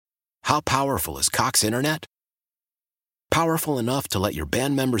How powerful is Cox Internet? Powerful enough to let your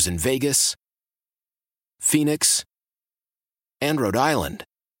band members in Vegas, Phoenix, and Rhode Island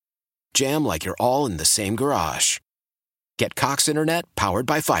jam like you're all in the same garage. Get Cox Internet powered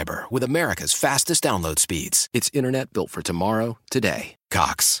by fiber with America's fastest download speeds. It's internet built for tomorrow, today.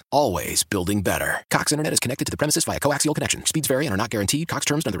 Cox, always building better. Cox Internet is connected to the premises via coaxial connection. Speeds vary and are not guaranteed. Cox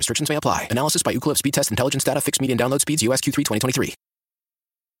terms and other restrictions may apply. Analysis by Ookla Speed Test Intelligence Data. Fixed median download speeds. US Q3 2023.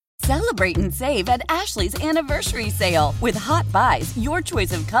 Celebrate and save at Ashley's Anniversary Sale. With Hot Buys, your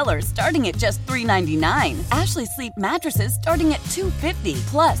choice of colors starting at just $3.99. Ashley Sleep mattresses starting at $2.50.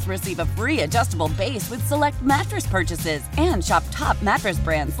 Plus, receive a free adjustable base with select mattress purchases. And shop top mattress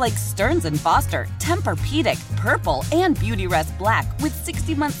brands like Stearns & Foster, Tempur-Pedic, Purple, and Beautyrest Black with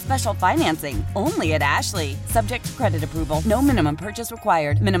 60-month special financing. Only at Ashley. Subject to credit approval. No minimum purchase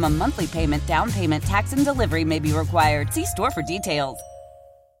required. Minimum monthly payment, down payment, tax, and delivery may be required. See store for details.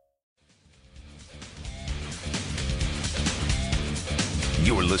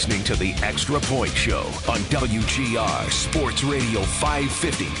 You're listening to the Extra Point Show on WGR Sports Radio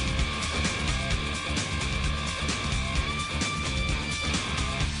 550.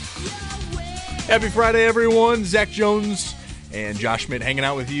 Happy Friday, everyone. Zach Jones and Josh Schmidt hanging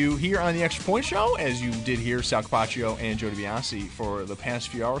out with you here on the Extra Point Show. As you did hear, Sal Capaccio and Joe DiBiase for the past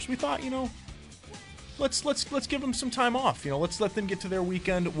few hours. We thought, let's give them some time off. Let's let them get to their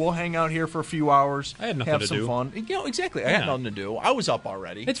weekend. We'll hang out here for a few hours. I had nothing to do. Have some fun. Exactly. I had nothing to do. I was up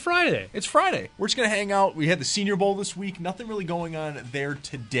already. It's Friday. We're just going to hang out. We had the Senior Bowl this week. Nothing really going on there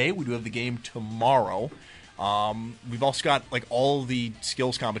today. We do have the game tomorrow. We've also got all the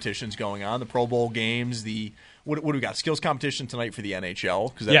skills competitions going on. The Pro Bowl games. What do we got? Skills competition tonight for the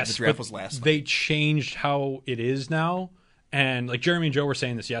NHL because the draft was last night. They changed how it is now. And Jeremy and Joe were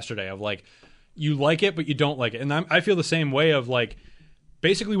saying this yesterday of you like it, but you don't like it. And I feel the same way of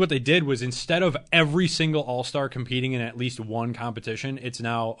basically what they did was instead of every single all-star competing in at least one competition, it's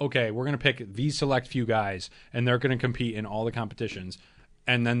now, okay, we're going to pick these select few guys and they're going to compete in all the competitions.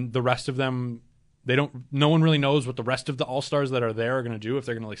 And then the rest of them, no one really knows what the rest of the all-stars that are there are going to do, if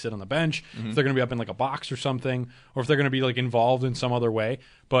they're going to sit on the bench, if they're going to be up in a box or something, or if they're going to be involved in some other way.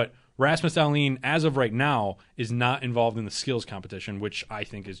 But Rasmus Dahlin, as of right now, is not involved in the skills competition, which I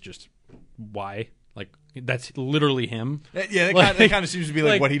think is just why. That's literally him. Yeah, that kind of seems to be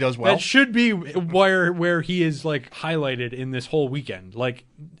what he does well. That should be where he is highlighted in this whole weekend.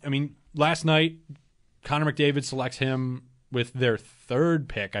 Last night, Connor McDavid selects him with their third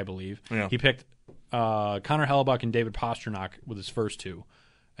pick, I believe. Yeah. He picked Connor Hellebuck and David Pastrnak with his first two,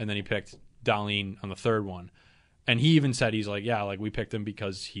 and then he picked Dahlin on the third one. And he even said we picked him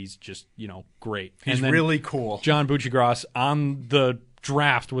because he's just great. He's really cool. John Buccigross on the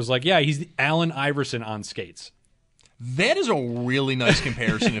draft was he's the Allen Iverson on skates. That is a really nice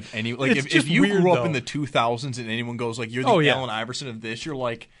comparison. If you grew up in the 2000s and anyone goes you're the Allen Iverson of this, you're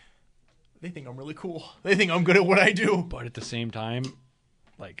they think I'm really cool. They think I'm good at what I do. But at the same time,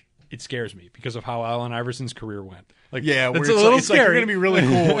 it scares me because of how Allen Iverson's career went. It's a little scary. You're going to be really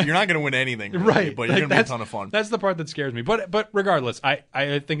cool. You're not going to win anything, really, right? But you're going to be a ton of fun. That's the part that scares me. But regardless,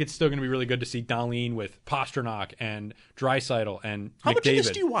 I think it's still going to be really good to see Dahlin with Pastrnak and Draisaitl and How McDavid. much of this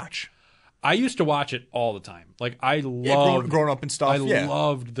do you watch? I used to watch it all the time. I loved growing up and stuff. I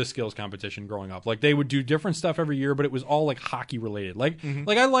loved the skills competition growing up. They would do different stuff every year, but it was all hockey related.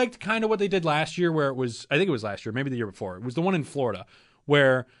 I liked kind of what they did last year, where it was. I think it was last year, maybe the year before. It was the one in Florida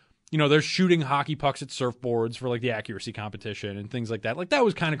where they're shooting hockey pucks at surfboards for the accuracy competition and things like that. That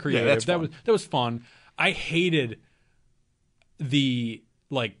was kind of creative. Yeah, that was fun. I hated the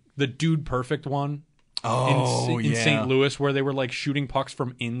Dude Perfect one. In St. Louis, where they were shooting pucks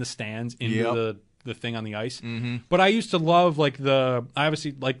from in the stands into the thing on the ice. Mm-hmm. But I used to love I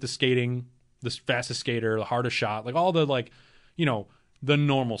obviously like the skating, the fastest skater, the hardest shot, all the the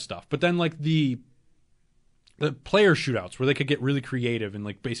normal stuff. But then the player shootouts where they could get really creative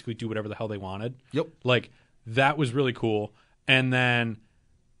and basically do whatever the hell they wanted. Yep. That was really cool. And then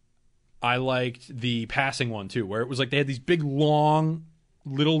I liked the passing one too, where it was they had these big long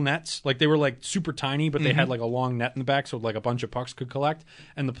little nets. They were super tiny, but they had a long net in the back so a bunch of pucks could collect.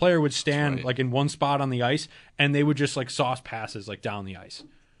 And the player would stand in one spot on the ice and they would just sauce passes down the ice.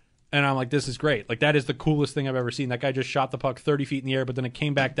 And I'm this is great. That is the coolest thing I've ever seen. That guy just shot the puck 30 feet in the air, but then it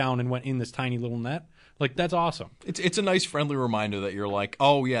came back down and went in this tiny little net. That's awesome. It's a nice friendly reminder that you're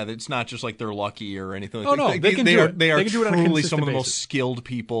oh yeah, it's not just they're lucky or anything. Oh no, they can do it. They are can do it on a truly some of the basis. most skilled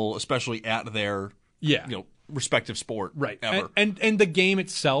people, especially at their respective sport. Right. Ever. And the game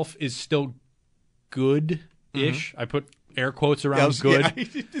itself is still good-ish. Mm-hmm. I put air quotes around good. Yeah,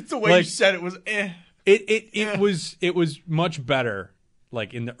 it's the way you said it was. It was much better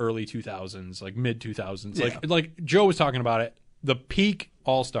like in the early 2000s, like mid 2000s. Like Joe was talking about it. The peak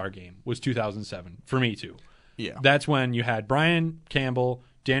All-Star game was 2007 for me too. Yeah. That's when you had Brian Campbell,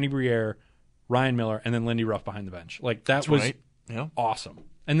 Danny Briere, Ryan Miller, and then Lindy Ruff behind the bench. Like that was right. Yeah. awesome.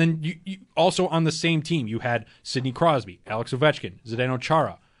 And then you also on the same team, you had Sidney Crosby, Alex Ovechkin, Zdeno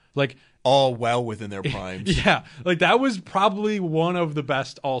Chara. Like all well within their primes. Yeah. Like that was probably one of the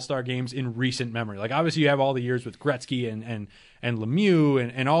best All-Star games in recent memory. Like obviously you have all the years with Gretzky and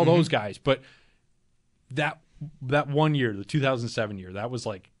Lemieux and all those guys, but that 1 year, the 2007 year, that was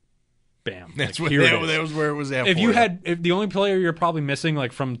like bam. That's like, that was where it was at. If the only player you're probably missing,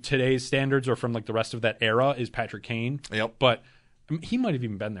 like from today's standards or from like the rest of that era, is Patrick Kane. Yep. But I mean, he might have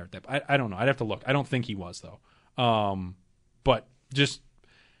even been there at that. I don't know. I'd have to look. I don't think he was though. But just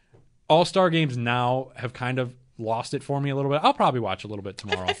All-Star games now have kind of lost it for me a little bit. I'll probably watch a little bit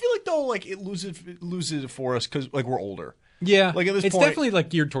tomorrow. I feel like though, like it loses it for us because like we're older. Yeah, like at this it's point, definitely like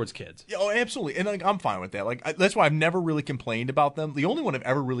geared towards kids. Yeah, oh, absolutely, and like I'm fine with that. Like that's why I've never really complained about them. The only one I've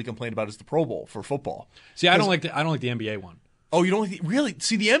ever really complained about is the Pro Bowl for football. See, I don't like the NBA one. Oh, you don't like really?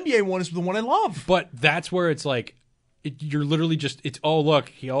 See, the NBA one is the one I love. But that's where it's like you're literally just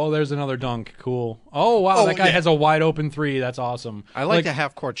there's another dunk, cool. Oh wow, that guy has a wide open three. That's awesome. I like the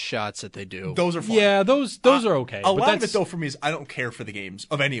half court shots that they do. Those are fun. Yeah, those are okay. A lot of it though for me is I don't care for the games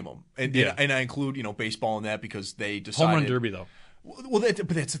of any of them, and I include baseball in that because they decided home run derby though. Well, but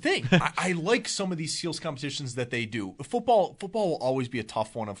that's the thing. I like some of these seals competitions that they do. Football will always be a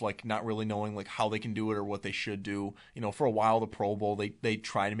tough one of like not really knowing like how they can do it or what they should do. For a while the Pro Bowl they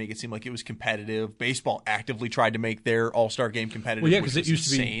tried to make it seem like it was competitive. Baseball actively tried to make their All-Star game competitive. Well, yeah, because it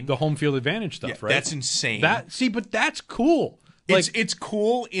used to be the home field advantage stuff, right? That's insane. But that's cool. It's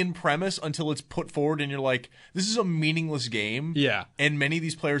cool in premise until it's put forward and you're like, this is a meaningless game. Yeah. And many of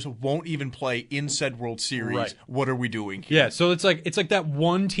these players won't even play in said World Series. Right. What are we doing here? Yeah, so it's like that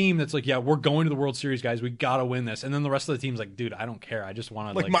one team that's like, yeah, we're going to the World Series, guys. We got to win this. And then the rest of the team's like, dude, I don't care. I just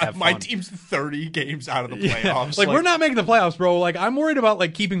want to have fun. My team's 30 games out of the playoffs. Like we're not making the playoffs, bro. Like I'm worried about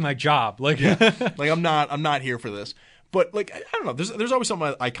like keeping my job. Like like I'm not here for this. But like I don't know, there's always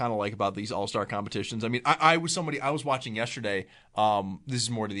something I kind of like about these All-Star competitions. I mean, I was watching yesterday. This is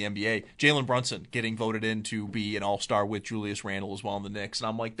more to the NBA. Jalen Brunson getting voted in to be an All-Star with Julius Randle as well in the Knicks, and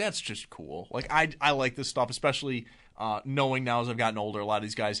I'm like, that's just cool. Like I like this stuff, especially knowing now as I've gotten older, a lot of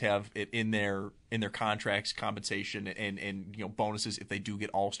these guys have it in their contracts, compensation and bonuses if they do get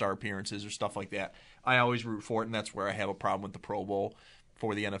All-Star appearances or stuff like that. I always root for it, and that's where I have a problem with the Pro Bowl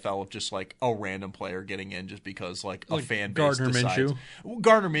for the NFL of just like a random player getting in just because like a fan base decides.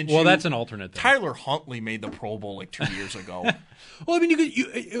 Gardner Minshew. Well, that's an alternate thing. Tyler Huntley made the Pro Bowl like 2 years ago. Well, I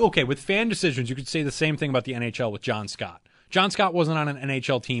mean, okay, with fan decisions, you could say the same thing about the NHL with John Scott. John Scott wasn't on an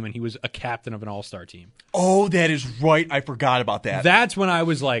NHL team, and he was a captain of an All-Star team. Oh, that is right. I forgot about that. That's when I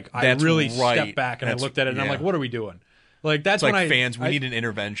was like, I really stepped back and I looked at it, and I'm like, what are we doing? Like that's it's when like fans, we need an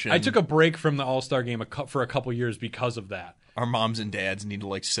intervention. I took a break from the All-Star game for a couple years because of that. Our moms and dads need to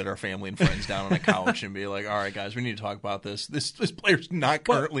like sit our family and friends down on a couch and be like, all right, guys, we need to talk about this. This player's not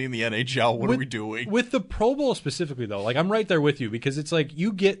currently in the NHL. What are we doing? With the Pro Bowl specifically, though, like I'm right there with you because it's like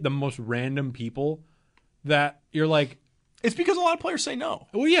you get the most random people that you're like. It's because a lot of players say no.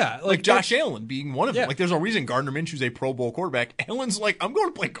 Well, yeah. Like Josh Allen being one of them. Like there's a reason Gardner Minshew's a Pro Bowl quarterback. Allen's like, I'm going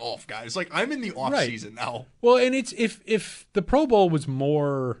to play golf, guys. Like I'm in the off season now. Well, and it's if the Pro Bowl was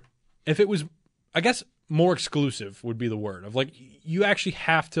more, if it was, I guess more exclusive would be the word of like you actually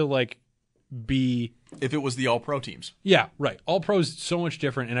have to like be. If it was the All-Pro teams. Yeah, right. All-Pro is so much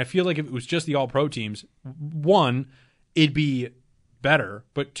different. And I feel like if it was just the All-Pro teams, one, it'd be better.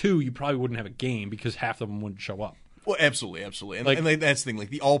 But two, you probably wouldn't have a game because half of them wouldn't show up. Well, absolutely. And that's the thing.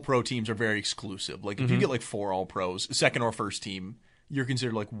 Like the All-Pro teams are very exclusive. Like if you get like 4 All-Pros, second or first team, you're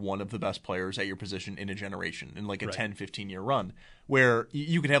considered like one of the best players at your position in a generation in like a 10, 15-year run. Where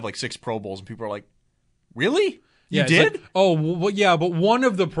you could have like 6 Pro Bowls and people are like, really? You did? Like, well, yeah, but one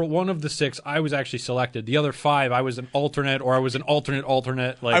of the 6, I was actually selected. The other 5, I was an alternate, or I was an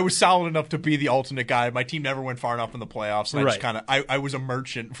alternate. Like I was solid enough to be the alternate guy. My team never went far enough in the playoffs. And I just kind of I was a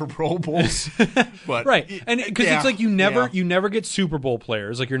merchant for Pro Bowls. But right, and because it's like you never get Super Bowl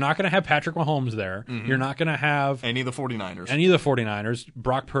players. Like you're not going to have Patrick Mahomes there. Mm-hmm. You're not going to have any of the 49ers.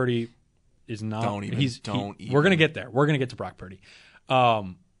 Brock Purdy is not. Don't even. We're going to get there. We're going to get to Brock Purdy.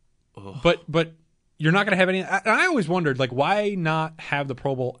 But. You're not going to have any. And I always wondered, like, why not have the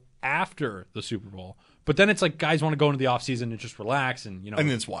Pro Bowl after the Super Bowl? But then it's like guys want to go into the offseason and just relax and, I mean,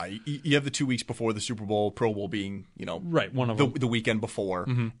 that's why. You have the 2 weeks before the Super Bowl, Pro Bowl being, right, one of them. The weekend before.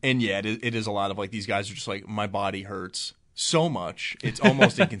 Mm-hmm. And, yeah, it is a lot of, like, these guys are just like, my body hurts. so much. It's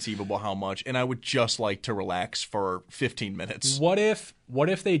almost inconceivable how much. And I would just like to relax for 15 minutes. What if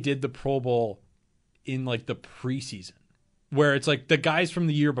they did the Pro Bowl in like the preseason, where it's like the guys from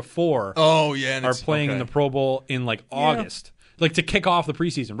the year before and are playing in the Pro Bowl in like August, like to kick off the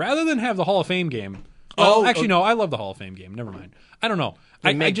preseason, rather than have the Hall of Fame game. No, I love the Hall of Fame game. Never mind. I don't know.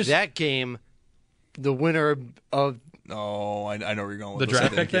 I just that game, the winner of I know where you're going with the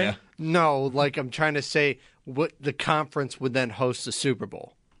draft pick thing. Yeah. No, like I'm trying to say, what the conference would then host the Super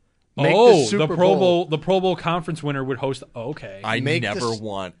Bowl. The Pro Bowl conference winner would host. Okay, I never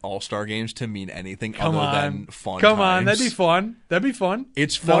want All-Star games to mean anything than fun. Come on, that'd be fun.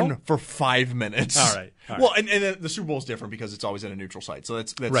 It's fun for 5 minutes. All right. Well, and then the Super Bowl is different because it's always at a neutral site, so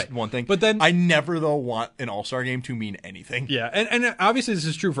that's right. one thing. But then I never though want an All-Star game to mean anything. Yeah, and obviously this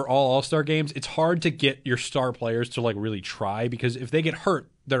is true for all All-Star games. It's hard to get your star players to like really try, because if they get hurt,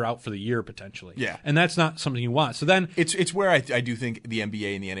 they're out for the year potentially. Yeah, and that's not something you want. So then it's where I do think the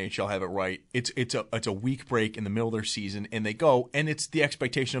NBA and the NHL have it right. It's a week break in the middle of their season, and they go, and it's the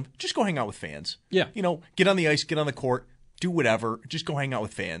expectation of just go hang out with fans. Yeah, get on the ice, get on the court, do whatever, just go hang out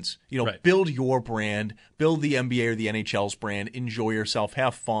with fans. Right. Build your brand, build the NBA or the NHL's brand, enjoy yourself,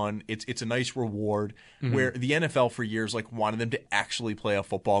 have fun. It's a nice reward. Mm-hmm. Where the NFL for years wanted them to actually play a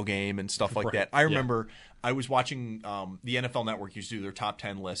football game and stuff like that. I remember I was watching the NFL Network used to do their top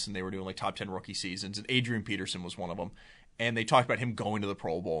 10 lists, and they were doing top 10 rookie seasons, and Adrian Peterson was one of them. And they talked about him going to the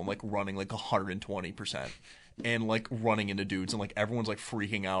Pro Bowl and running 120%. And running into dudes, and everyone's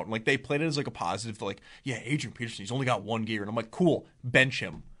freaking out, and they played it as a positive. Adrian Peterson, he's only got one gear, and I'm cool, bench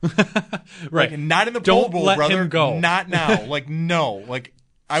him. Right, not in the Don't Pro Bowl, let brother. Him go. Not now. No.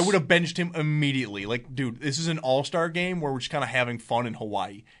 I would have benched him immediately. Dude, this is an all-star game where we're just kind of having fun in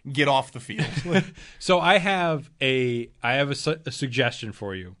Hawaii. Get off the field. So I have a suggestion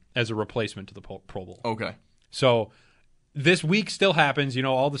for you as a replacement to the Pro Bowl. Okay. So this week still happens,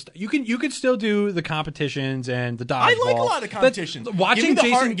 all the stuff. You can still do the competitions and the dodgeball. I like a lot of competitions.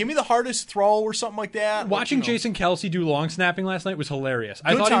 Give me the hardest throw or something like that. Watching Jason Kelsey do long snapping last night was hilarious.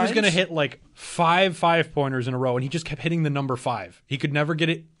 I thought he was going to hit 5 5-pointers in a row, and he just kept hitting the number 5. He could never get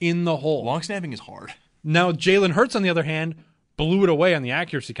it in the hole. Long snapping is hard. Now Jalen Hurts, on the other hand, blew it away on the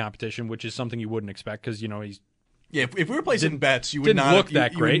accuracy competition, which is something you wouldn't expect because he's. Yeah, if we were placing bets, you would not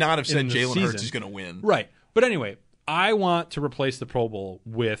have said Jalen Hurts is going to win. Right, but anyway. I want to replace the Pro Bowl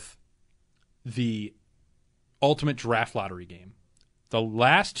with the ultimate draft lottery game. The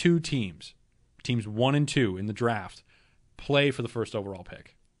last 2 teams 1 and 2 in the draft, play for the first overall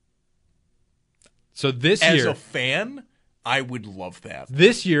pick. So this year, as a fan, I would love that.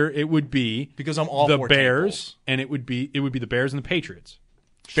 This year it would be because I'm all the for Bears, and it would be the Bears and the Patriots.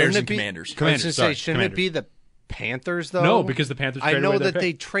 Bears and Commanders. Shouldn't it be the Panthers though? No, because the Panthers. I know that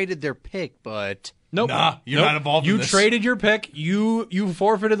they traded their pick, but. Nope. Nah, you're not involved in this. You traded your pick. You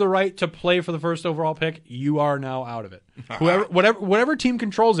forfeited the right to play for the first overall pick. You are now out of it. Whatever team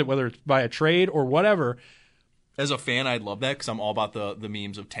controls it, whether it's by a trade or whatever. As a fan, I'd love that because I'm all about the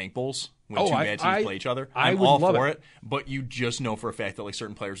memes of tank bowls when two bad teams play each other. I'm all for it, but you just know for a fact that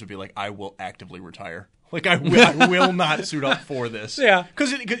certain players would be I will actively retire. I will not suit up for this. Yeah.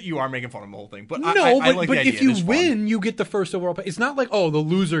 Because you are making fun of the whole thing. But no, I like but the idea. If you win, you get the first overall pick. It's not the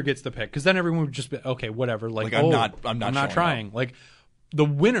loser gets the pick, because then everyone would just be, okay, whatever. I'm not trying. The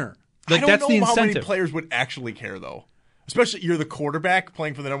winner. I don't that's know the incentive. How many players would actually care, though. Especially you're the quarterback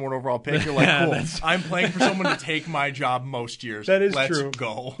playing for the number 1 overall pick. You're cool. I'm playing for someone to take my job most years. That is Let's true.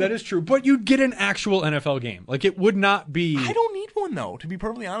 Go. That is true. But you'd get an actual NFL game. It would not be. I don't need one though. To be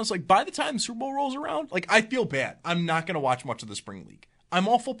perfectly honest, by the time the Super Bowl rolls around, I feel bad. I'm not going to watch much of the spring league. I'm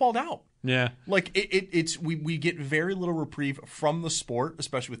all footballed out. Yeah. We get very little reprieve from the sport,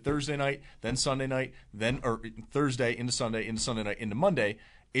 especially with Thursday night, then Sunday night, or Thursday into Sunday night into Monday.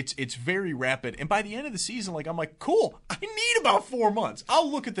 It's very rapid, and by the end of the season, I'm cool. I need about 4 months.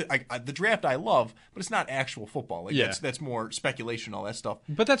 I'll look at the draft. I love, but it's not actual football. That's more speculation, all that stuff.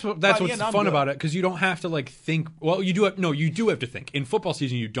 But that's what's fun about it, because you don't have to think. Well, you do have to think. In football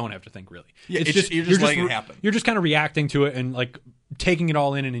season, you don't have to think really. Yeah, you're just letting it happen. You're just kind of reacting to it and taking it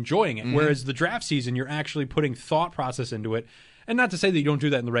all in and enjoying it. Mm-hmm. Whereas the draft season, you're actually putting thought process into it, and not to say that you don't do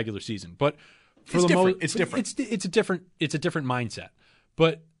that in the regular season, but it's different. It's different. It's a different mindset.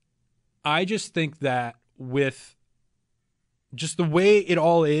 But I just think that with just the way it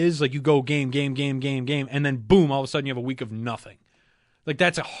all is, you go game, and then boom, all of a sudden you have a week of nothing.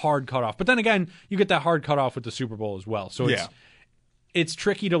 That's a hard cutoff. But then again, you get that hard cutoff with the Super Bowl as well. So it's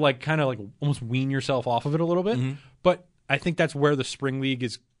tricky to kind of almost wean yourself off of it a little bit. Mm-hmm. But I think that's where the spring league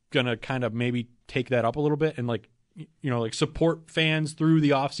is gonna kind of maybe take that up a little bit and like support fans through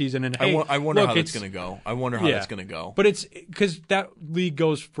the offseason. And hey, I wonder look, how that's going to go. I wonder how that's going to go. But it's because that league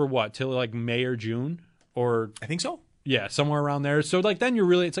goes for what, till like May or June, or I think so. Yeah, somewhere around there. So like then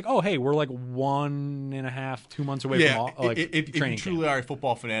it's like, oh hey, we're like 1.5, 2 months away from all, like if training you truly camp. are a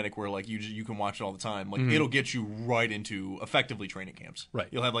football fanatic, where like you can watch it all the time, like it'll get you right into effectively training camps. Right.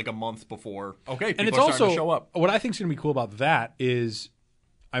 You'll have like a month before. Okay, people And it's are also starting to show up. what I think is going to be cool about that is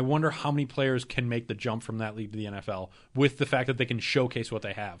I wonder how many players can make the jump from that league to the NFL with the fact that they can showcase what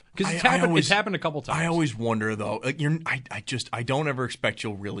they have. Because it's happened a couple times. I always wonder though. Like I don't ever expect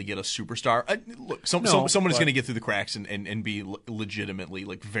you'll really get a superstar. Look, someone is going to get through the cracks and be legitimately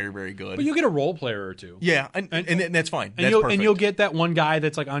like very, very good. But you'll get a role player or two. Yeah, and that's fine. And That's perfect. you'll get that one guy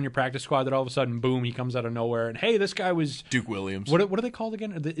that's like on your practice squad that all of a sudden, boom, he comes out of nowhere. And hey, this guy was Duke Williams. What are they called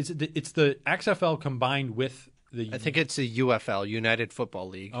again? It's the XFL combined with I think it's the UFL, United Football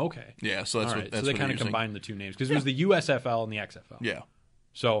League. Okay. Yeah, so that's all what right. that's so they what kind of you're using. combined the two names because it was the USFL and the XFL. Yeah.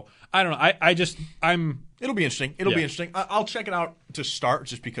 So I don't know. It'll be interesting. It'll be interesting. I'll check it out to start,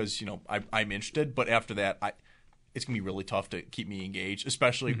 just because I'm interested. But after that, it's gonna be really tough to keep me engaged,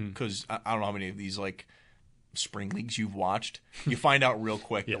 especially because I don't know how many of these like spring leagues you've watched. You find out real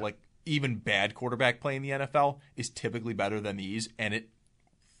quick that like even bad quarterback play in the NFL is typically better than these, and it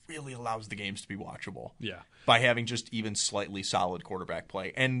really allows the games to be watchable. Yeah. By having just even slightly solid quarterback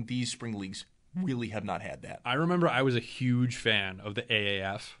play, and these spring leagues really have not had that. I remember I was a huge fan of the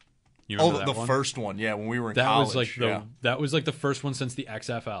AAF. You remember that the one? first one, yeah, when we were in that college. was like that was like the first one since the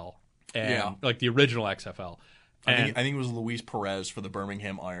XFL, and like the original XFL. I think it was Luis Perez for the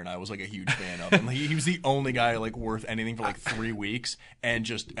Birmingham Iron. I was like a huge fan of. And he was the only guy like worth anything for like 3 weeks, and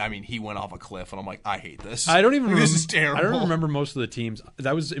he went off a cliff. And I'm like, I hate this. I don't even. This is terrible. I don't remember most of the teams.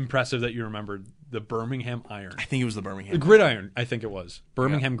 That was impressive that you remembered the Birmingham Iron. I think it was the Birmingham. The Gridiron, I think it was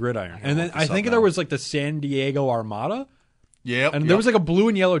Birmingham Gridiron, and then I think there was like the San Diego Armada. Yeah, and there was like a blue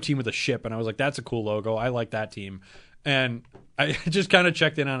and yellow team with a ship, and I was like, that's a cool logo. I like that team. And I just kind of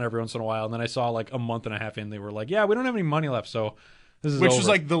checked in on it every once in a while, and then I saw like a month and a half in, they were like, yeah, we don't have any money left, so this is Which over. was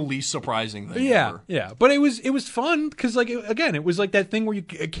like the least surprising thing ever. Yeah. But it was fun because like it was like that thing where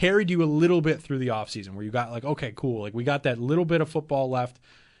it carried you a little bit through the offseason where you got like, okay, cool, like we got that little bit of football left,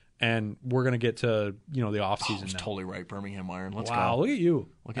 and we're gonna get to the offseason now. Totally right, Birmingham Iron. Let's wow, go. Look at you.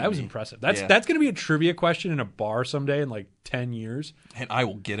 That was me. impressive. That's gonna be a trivia question in a bar someday in like 10 years, and I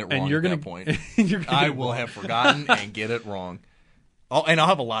will get it wrong and you're at gonna, that point. I will have forgotten and get it wrong. And I'll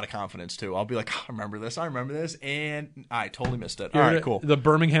have a lot of confidence too. I'll be like, I remember this, and I totally missed it. All right, cool. The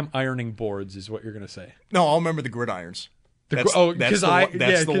Birmingham ironing boards is what you're gonna say. No, I'll remember the gridirons. That's the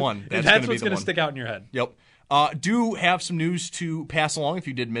one. That's That's what's going to stick out in your head. Yep. Do have some news to pass along if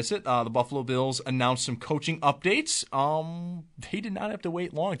you did miss it. The Buffalo Bills announced some coaching updates. They did not have to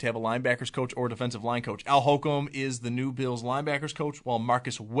wait long to have a linebackers coach or defensive line coach. Al Holcomb is the new Bills linebackers coach, while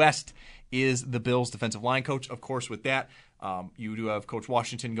Marcus West is the Bills defensive line coach. Of course, with that, you do have Coach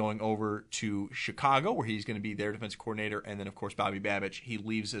Washington going over to Chicago, where he's going to be their defensive coordinator. And then, of course, Bobby Babich, he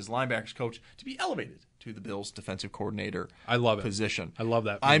leaves as linebackers coach to be elevated to the Bills defensive coordinator position. I love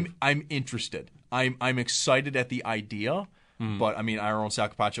that. I'm interested. I'm excited at the idea, but I mean, our own Sal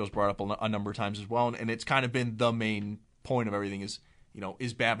Capaccio has brought up a number of times as well, and it's kind of been the main point of everything is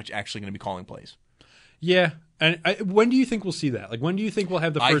Babich actually going to be calling plays? Yeah, and when do you think we'll see that? Like, when do you think we'll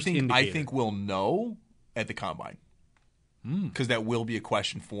have the first indicator? I think we'll know at the combine. Because that will be a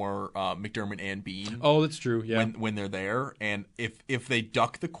question for McDermott and Bean. Oh, that's true. Yeah, when they're there, and if they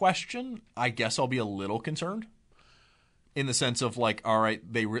duck the question, I guess I'll be a little concerned. In the sense of like, all right,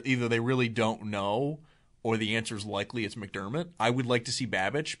 either they really don't know, or the answer is likely it's McDermott. I would like to see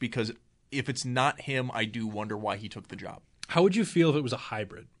Babich, because if it's not him, I do wonder why he took the job. How would you feel if it was a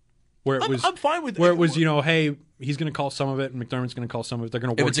hybrid? Where it was, I'm fine with where it was, hey, he's going to call some of it, and McDermott's going to call some of it. They're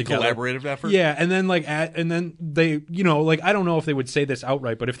going to work together. If it's a collaborative effort, yeah. And then and then they, I don't know if they would say this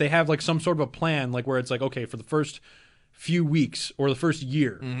outright, but if they have like some sort of a plan, like where it's like, okay, for the first few weeks or the first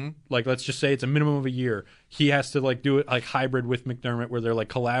year, like let's just say it's a minimum of a year, he has to like do it like hybrid with McDermott, where they're like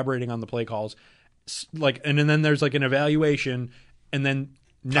collaborating on the play calls, like, and then there's like an evaluation, and then.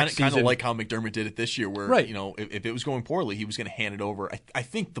 Kind of like how McDermott did it this year, where right. If it was going poorly, he was going to hand it over. I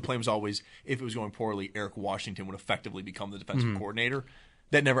think the plan was always, if it was going poorly, Eric Washington would effectively become the defensive coordinator.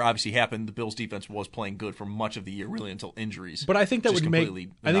 That never obviously happened. The Bills' defense was playing good for much of the year, really until injuries. But I think that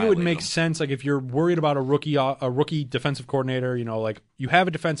would make sense. Like if you're worried about a rookie defensive coordinator, like you have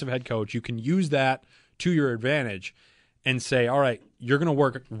a defensive head coach, you can use that to your advantage, and say, all right, you're going to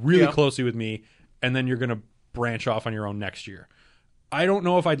work really closely with me, and then you're going to branch off on your own next year. I don't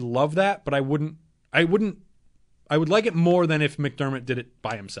know if I'd love that, but I would like it more than if McDermott did it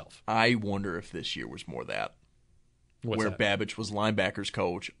by himself. I wonder if this year was more that. where that? Babbage was linebackers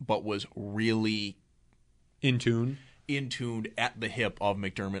coach, but was really In tune at the hip of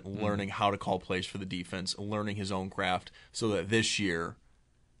McDermott, learning how to call plays for the defense, learning his own craft, so that this year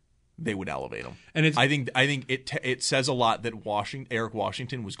they would elevate him. And I think it says a lot that Eric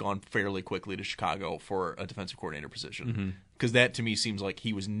Washington was gone fairly quickly to Chicago for a defensive coordinator position, because that to me seems like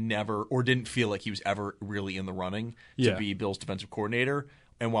he was never, or didn't feel like he was ever really in the running to be Bill's defensive coordinator.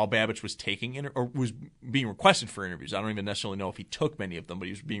 And while Babbage was was being requested for interviews, I don't even necessarily know if he took many of them, but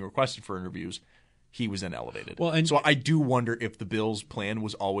he was being requested for interviews. He was then elevated. Well, and so I do wonder if the Bills' plan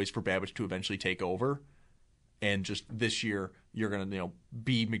was always for Babbage to eventually take over, and just this year you're going to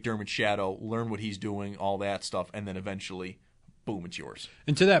be McDermott's shadow, learn what he's doing, all that stuff, and then eventually, boom, it's yours.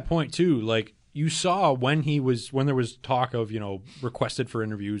 And to that point too, like you saw when there was talk of requested for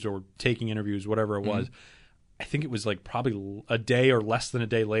interviews or taking interviews, whatever it was. I think it was like probably a day or less than a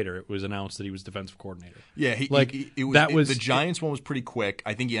day later, it was announced that he was defensive coordinator. Yeah, the Giants one was pretty quick.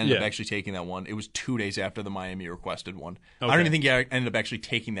 I think he ended up actually taking that one. It was 2 days after the Miami requested one. Okay. I don't even think he ended up actually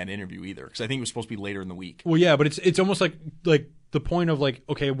taking that interview either, because I think it was supposed to be later in the week. Well, yeah, but it's almost like the point of like,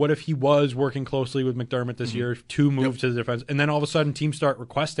 okay, what if he was working closely with McDermott this year to move to the defense, and then all of a sudden teams start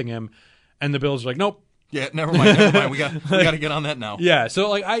requesting him, and the Bills are like, nope. Yeah, never mind. We got to get on that now. Yeah, so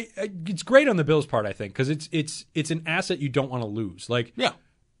like it's great on the Bills' part, I think, because it's an asset you don't want to lose. Like, yeah,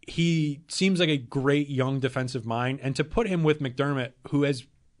 he seems like a great young defensive mind, and to put him with McDermott, who has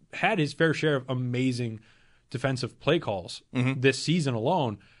had his fair share of amazing defensive play calls this season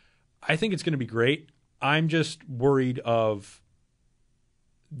alone, I think it's going to be great. I'm just worried of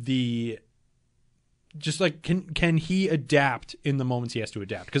can he adapt in the moments he has to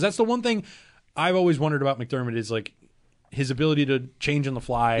adapt? Because that's the one thing I've always wondered about McDermott is like his ability to change on the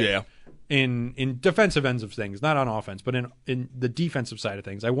fly in defensive ends of things, not on offense, but in the defensive side of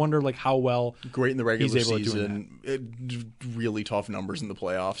things. I wonder like how well great in the regular season, really tough numbers in the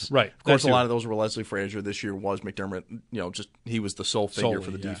playoffs. Right. Of course, a lot of those were Leslie Frazier. This year was McDermott. Just he was the sole figure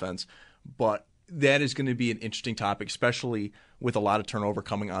for the defense. But that is going to be an interesting topic, especially with a lot of turnover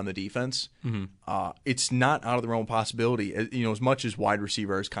coming on the defense. It's not out of the realm of possibility. As much as wide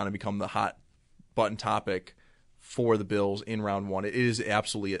receiver has kind of become the hot button topic for the Bills in round one, it is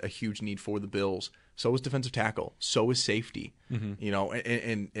absolutely a huge need for the Bills. So is defensive tackle. So is safety. And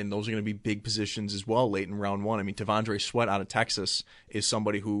those are going to be big positions as well late in round one. I mean, T'Vondre Sweat out of Texas is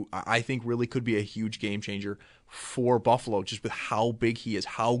somebody who I think really could be a huge game changer for Buffalo, just with how big he is,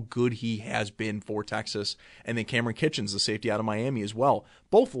 how good he has been for Texas. And then Cameron Kitchens, the safety out of Miami as well.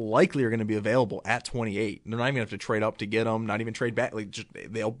 Both likely are going to be available at 28. They're not even going to have to trade up to get them, not even trade back.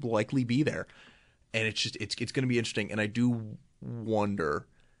 They'll likely be there. And it's going to be interesting. And I do wonder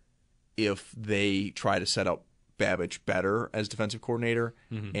if they try to set up Babbage better as defensive coordinator,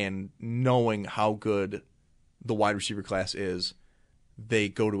 and knowing how good the wide receiver class is, they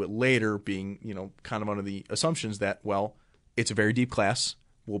go to it later being, kind of under the assumptions that, well, it's a very deep class.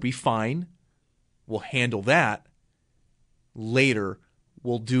 We'll be fine. We'll handle that. Later,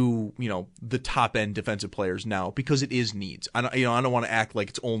 we'll do, the top end defensive players now, because it is needs. I don't want to act like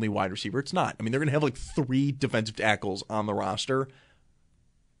it's only wide receiver. It's not. I mean, they're going to have like 3 defensive tackles on the roster,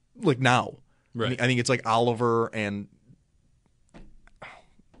 like now. Right. I think it's like Oliver and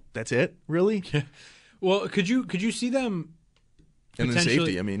that's it, really. Well, could you see them? And then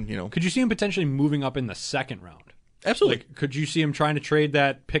safety. I mean, Could you see him potentially moving up in the second round? Absolutely. Like, could you see him trying to trade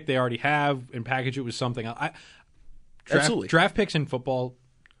that pick they already have and package it with something else? Absolutely. Draft picks in football,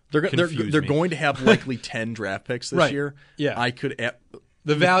 they're going to have likely 10 draft picks this year. Yeah. I could.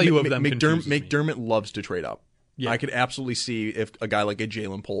 The value of them. McDermott loves to trade up. Yeah. I could absolutely see if a guy like a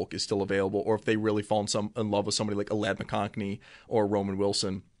Jalen Polk is still available, or if they really fall in love with somebody like a Ladd McConkey or Roman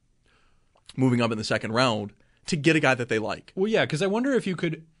Wilson, moving up in the second round to get a guy that they like. Well, yeah, because I wonder if you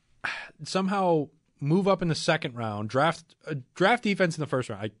could somehow move up in the second round, draft defense in the first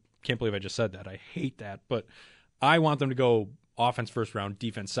round. I can't believe I just said that. I hate that, but I want them to go offense first round,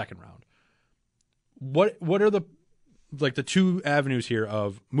 defense second round. What are the two avenues here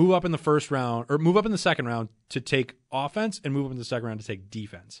of move up in the first round or move up in the second round to take offense and move up in the second round to take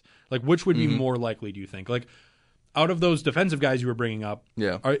defense? Like, which would be more likely, do you think? Like, out of those defensive guys you were bringing up,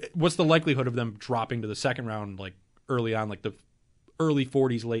 what's the likelihood of them dropping to the second round, like early on, like the early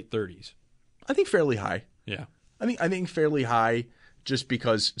 40s, late 30s? I think fairly high. Yeah. I think fairly high, just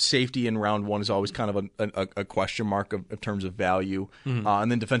because safety in round one is always kind of a question mark of terms of value. And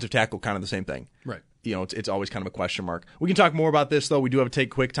then defensive tackle, kind of the same thing. Right. it's always kind of a question mark. We can talk more about this, though. We do have to take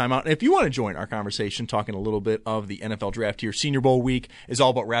a quick time out. And if you want to join our conversation, talking a little bit of the NFL draft here, Senior Bowl week is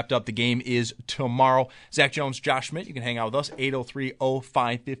all but wrapped up. The game is tomorrow. Zach Jones, Josh Schmidt, you can hang out with us.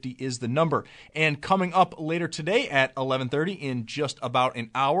 803-0550 is the number. And coming up later today at 11:30, in just about an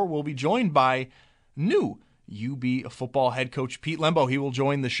hour, we'll be joined by new UB football head coach Pete Lembo. He will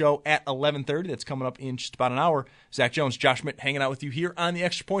join the show at 11:30. That's coming up in just about an hour. Zach Jones, Josh Schmidt, hanging out with you here on the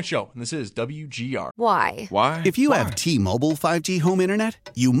Extra Point Show. And this is WGR. Why? If you have T-Mobile 5G home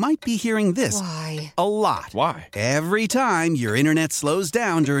internet, you might be hearing this Why? a lot. Why? Every time your internet slows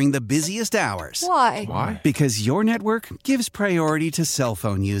down during the busiest hours. Why? Because your network gives priority to cell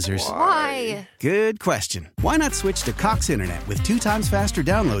phone users. Why? Good question. Why not switch to Cox Internet with 2 times faster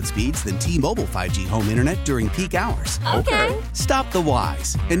download speeds than T-Mobile 5G home internet during peak hours? Okay. Stop the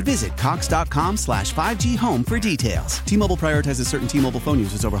whys and visit cox.com/5G home for details. T-Mobile prioritizes certain T-Mobile phone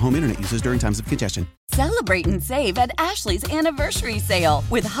users over home internet users during times of congestion. Celebrate and save at Ashley's Anniversary Sale.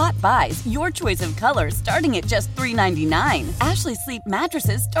 With Hot Buys, your choice of colors starting at just $3.99. Ashley Sleep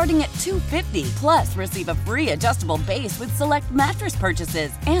mattresses starting at $2.50. Plus, receive a free adjustable base with select mattress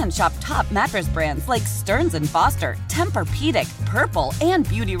purchases. And shop top mattress brands like Stearns & Foster, Tempur-Pedic, Purple, and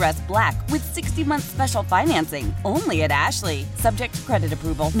Beautyrest Black with 60-month special financing. Only at Ashley. Subject to credit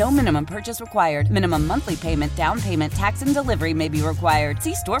approval. No minimum purchase required. Minimum monthly payment, down payment, tax, and delivery may be required.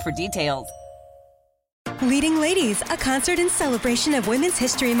 See store for details. Leading Ladies, a concert in celebration of Women's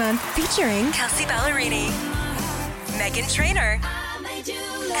History Month featuring Kelsey Ballerini, Meghan Trainor,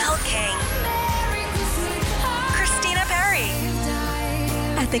 Elle King, Christina Perri.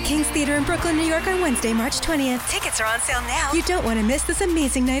 At the King's Theater in Brooklyn, New York on Wednesday, March 20th. Tickets are on sale now. You don't want to miss this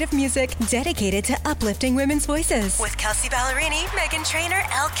amazing night of music dedicated to uplifting women's voices. With Kelsey Ballerini, Meghan Trainor,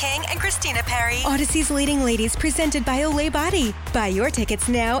 Elle King, and Christina Perri. Odyssey's Leading Ladies, presented by Olay Body. Buy your tickets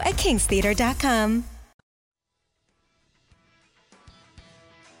now at kingstheater.com.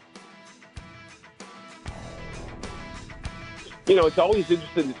 It's always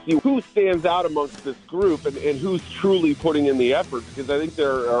interesting to see who stands out amongst this group and who's truly putting in the effort, because I think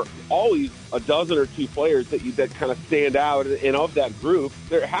there are always a dozen or two players that kind of stand out. And of that group,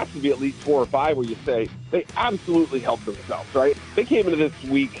 there has to be at least 4 or 5 where you say they absolutely helped themselves, right? They came into this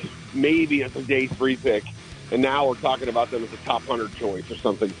week maybe as a day 3 pick, and now we're talking about them as a top 100 choice or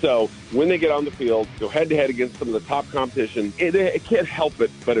something. So when they get on the field, go head-to-head against some of the top competition, it can't help it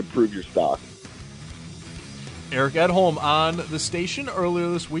but improve your stock. Eric Edholm on the station earlier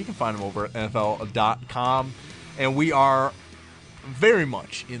this week. You can find him over at NFL.com. And we are very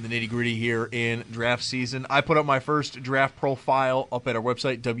much in the nitty-gritty here in draft season. I put up my first draft profile up at our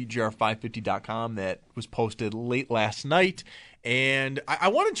website, WGR550.com, that was posted late last night. And I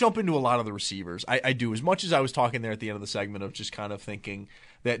want to jump into a lot of the receivers. I do. As much as I was talking there at the end of the segment of just kind of thinking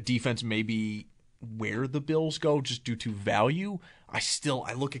that defense may be where the Bills go just due to value,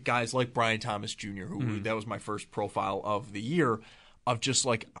 I look at guys like Brian Thomas Jr., who that was my first profile of the year, of just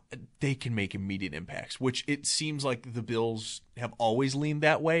like they can make immediate impacts, which it seems like the Bills have always leaned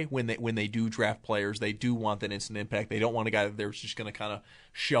that way. When they do draft players, they do want that instant impact. They don't want a guy that they're just going to kind of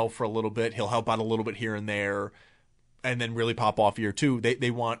shelve for a little bit. He'll help out a little bit here and there, and then really pop off year 2.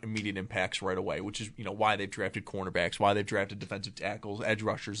 They want immediate impacts right away, which is why they've drafted cornerbacks, why they've drafted defensive tackles, edge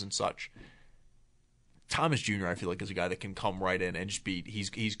rushers, and such. Thomas Jr., I feel like, is a guy that can come right in and just be – he's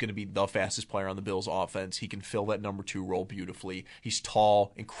going to be the fastest player on the Bills' offense. He can fill that number 2 role beautifully. He's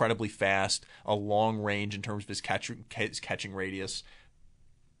tall, incredibly fast, a long range in terms of his catching radius.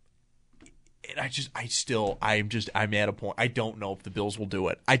 And I'm at a point – I don't know if the Bills will do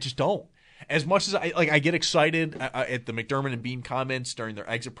it. I just don't. As much as I get excited at the McDermott and Bean comments during their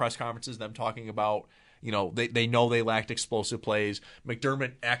exit press conferences, them talking about – they know they lacked explosive plays.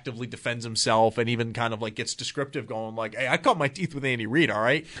 McDermott actively defends himself and even kind of like gets descriptive, going like, hey, I cut my teeth with Andy Reid, all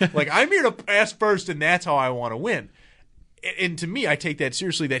right? Like, I'm here to pass first, and that's how I want to win. And to me, I take that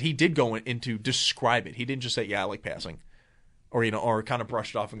seriously, that he did go in to describe it. He didn't just say, yeah, I like passing. Or kind of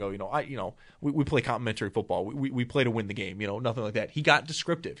brush it off and go, we play complimentary football. We play to win the game, nothing like that. He got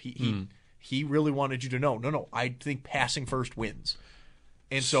descriptive. He really wanted you to know, no, I think passing first wins.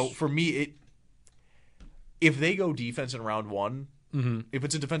 And so for me, if they go defense in round 1, if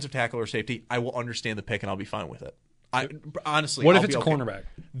it's a defensive tackle or safety, I will understand the pick and I'll be fine with it. Honestly, what if it's a cornerback?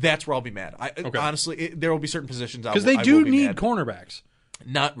 That's where I'll be mad. Honestly, there will be certain positions because they do need cornerbacks.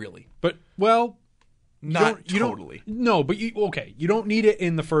 Not really, but not totally. No, but you don't need it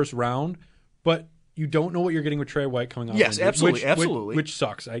in the first round, but you don't know what you're getting with Trey White coming out. Yes, absolutely, which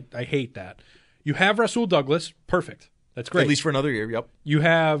sucks. I hate that. You have Rasul Douglas, perfect. That's great. At least for another year. Yep. You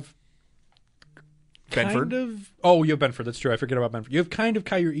have Benford. kind of. Oh, you have Benford. That's true. I forget about Benford. You have kind of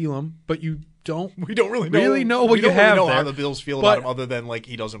Kyer Elam, but you don't. We don't really know what you have know there. how the Bills feel But about him, other than like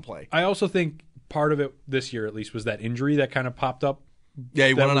he doesn't play. I also think part of it this year, at least, was that injury that kind of popped up. Yeah,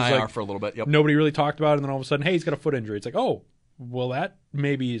 he That went on was IR like- for a little bit. Yep. Nobody really talked about it, and then all of a sudden, hey, he's got a foot injury. It's like, oh, well, that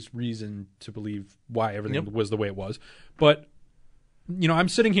maybe is reason to believe why everything was the way it was. But I'm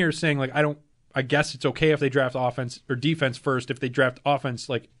sitting here saying like I guess it's okay if they draft offense or defense first. If they draft offense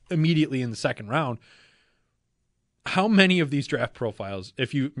like immediately in the second round, how many of these draft profiles,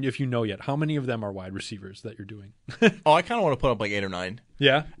 if you know yet, how many of them are wide receivers that you're doing? Oh, I kind of want to put up like 8 or 9.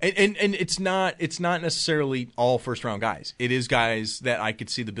 Yeah, and it's not necessarily all first round guys. It is guys that I could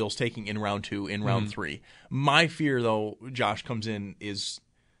see the Bills taking in round 2, in round 3. My fear, though, Josh, comes in is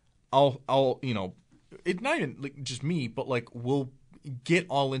I'll it's not even like just me, but like we'll get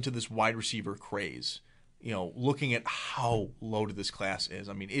all into this wide receiver craze. Looking at how loaded this class is.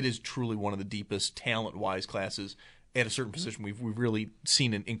 I mean, it is truly one of the deepest talent-wise classes at a certain position we've really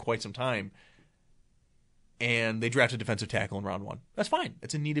seen in quite some time. And they drafted defensive tackle in round 1. That's fine.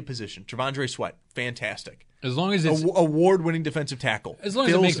 It's a needed position. Travondre Sweat, fantastic. as long as it's Award-winning defensive tackle. as long as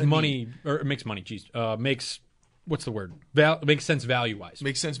it Fills makes a money need. or it makes money. Makes what's the word? Makes sense value-wise.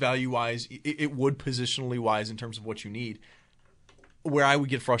 Makes sense value-wise. It would positionally-wise in terms of what you need. Where I would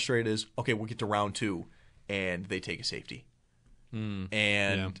get frustrated is, okay, we'll get to round 2, and they take a safety.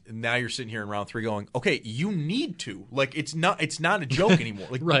 Now you're sitting here in round 3 going, okay, you need to. Like, it's not a joke anymore.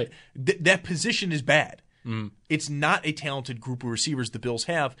 Like, Right. That position is bad. It's not a talented group of receivers the Bills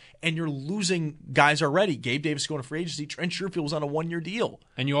have, and you're losing guys already. Gabe Davis going to free agency. Trent Sherfield was on a 1-year deal.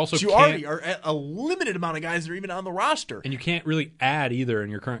 And you also So you can't, already are at a limited amount of guys that are even on the roster. and you can't really add either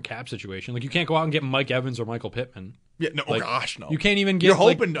in your current cap situation. Like you can't go out and get Mike Evans or Michael Pittman. Yeah, no, Like, oh gosh, no. You can't even get You're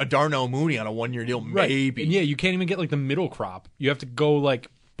like, hoping a Darnell Mooney on a 1-year deal, right. maybe. And yeah, you can't even get like the middle crop. You have to go like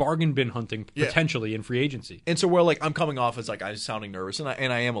bargain bin hunting Yeah. potentially in free agency. And so where like I'm coming off as like I'm sounding nervous, and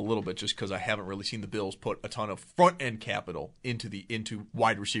I am a little bit just because I haven't really seen the Bills put a ton of front end capital into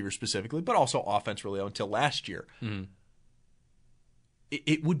wide receivers specifically, but also offense really until last year.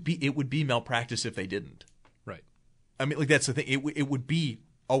 It would be malpractice if they didn't. Right. I mean, like that's the thing. It would be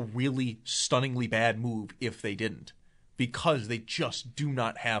a really stunningly bad move if they didn't, because they just do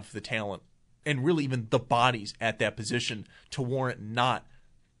not have the talent and really even the bodies at that position to warrant not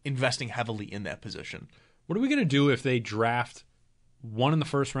investing heavily in that position. What are we going to do if they draft one in the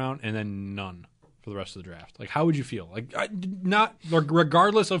first round and then none for the rest of the draft? Like, how would you feel? Like, not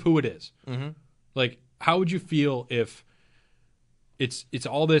regardless of who it is. Like, how would you feel if it's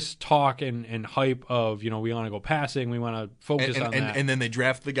all this talk and hype of, we want to go passing, we want to focus on that, and then they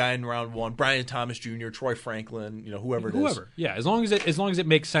draft the guy in round 1, Brian Thomas Jr., Troy Franklin, whoever it is. Yeah, as long as it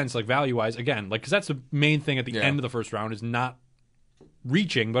makes sense, like value wise, again, like because that's the main thing at the end of the first round is not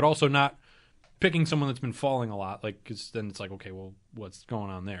reaching, but also not picking someone that's been falling a lot, like because then it's like, okay, well, what's going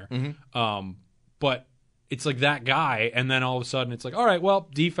on there? But it's like that guy, and then all of a sudden it's like, all right, well,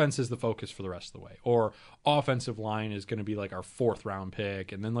 defense is the focus for the rest of the way, or offensive line is going to be like our 4th round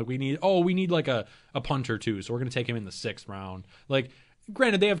pick, and then like we need like a punter too, so we're going to take him in the 6th round. Like,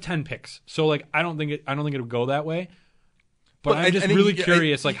 granted, they have 10 picks, so like I don't think it would go that way. But I'm just really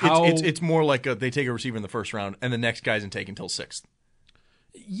curious, like how it's more like they take a receiver in the 1st round, and the next guy isn't taken until 6th.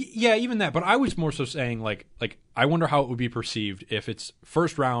 Yeah, even that. But I was more so saying like I wonder how it would be perceived if it's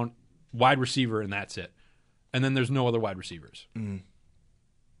 1st round wide receiver and that's it, and then there's no other wide receivers.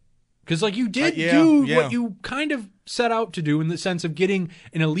 Because like you did do what you kind of set out to do in the sense of getting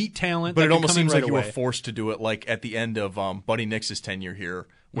an elite talent, but that it could almost come in seems right like you away. were forced to do it, like at the end of Buddy Nix's tenure here,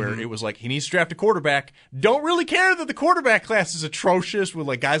 where it was like he needs to draft a quarterback. Don't really care that the quarterback class is atrocious with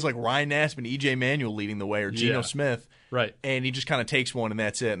like guys like Ryan Nassib and EJ Manuel leading the way, or Geno Smith. Right. And he just kind of takes one and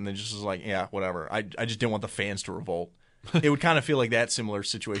that's it, and then just is like, yeah, whatever. I just didn't want the fans to revolt. It would kind of feel like that similar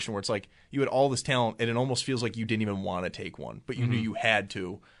situation where it's like you had all this talent and it almost feels like you didn't even want to take one, but you knew you had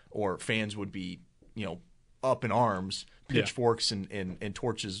to, or fans would be, up in arms, pitchforks and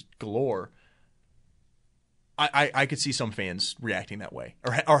torches galore. I could see some fans reacting that way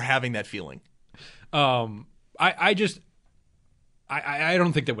or having that feeling. I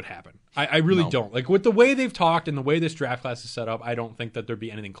don't think that would happen. I really don't. Like with the way they've talked and the way this draft class is set up, I don't think that there'd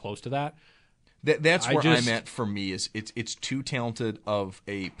be anything close to that. That's where I'm at for me. Is it's too talented of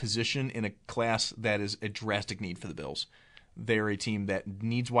a position in a class that is a drastic need for the Bills. They're a team that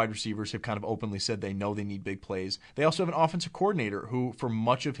needs wide receivers, have kind of openly said they know they need big plays. They also have an offensive coordinator who, for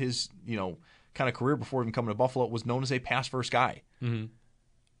much of his kind of career before even coming to Buffalo, was known as a pass-first guy.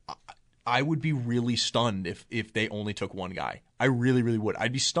 I would be really stunned if they only took one guy. I really, really would.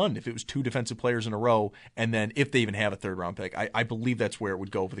 I'd be stunned if it was 2 defensive players in a row, and then if they even have a third-round pick. I believe that's where it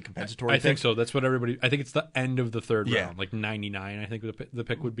would go for the compensatory pick. I think so. That's what everybody – I think it's the end of the third round, like 99 I think the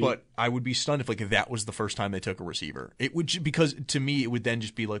pick would be. But I would be stunned if that was the first time they took a receiver. It would because to me, it would then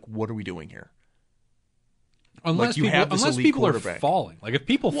just be like, what are we doing here? Unless people are falling. Like if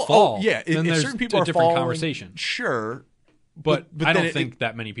people fall, fall, then there's certain people a are different falling, conversation. Sure. But I don't think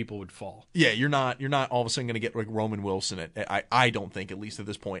that many people would fall. Yeah, you're not all of a sudden going to get like Roman Wilson I don't think, at least at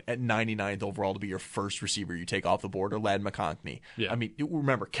this point, at 99th overall to be your first receiver you take off the board, or Ladd McConkey. Yeah. I mean,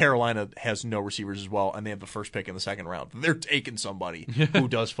 remember, Carolina has no receivers as well, and they have the first pick in the second round. They're taking somebody who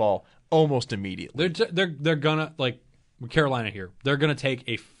does fall almost immediately. They're gonna, like with Carolina here, they're gonna take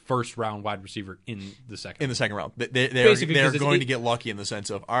a first round wide receiver in the second round. They're going to get lucky in the sense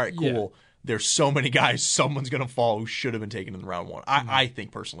of, all right, cool. Yeah. There's so many guys, someone's going to fall who should have been taken in round 1. I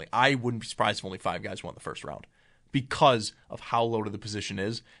think, personally, I wouldn't be surprised if only 5 guys went the first round. Because of how loaded the position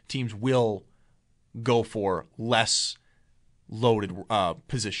is, teams will go for less loaded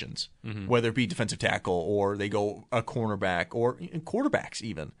positions, whether it be defensive tackle or they go a cornerback or quarterbacks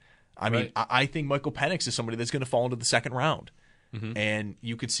even. I mean, I think Michael Penix is somebody that's going to fall into the second round. And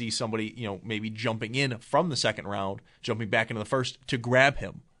you could see somebody, maybe jumping in from the second round, jumping back into the first to grab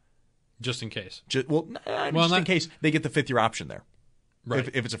him. Just in case. In case they get the 5th-year option there. Right.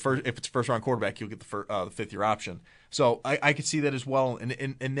 If it's a first-round quarterback, you'll get the 5th-year option. So I could see that as well,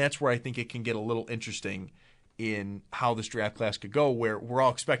 and that's where I think it can get a little interesting in how this draft class could go, where we're all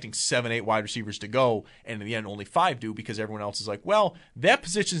expecting 7, 8 wide receivers to go, and in the end only 5 do because everyone else is like, well, that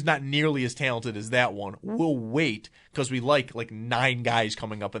position's not nearly as talented as that one. We'll wait because we like 9 guys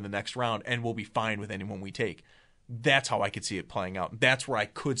coming up in the next round, and we'll be fine with anyone we take. That's how I could see it playing out. That's where I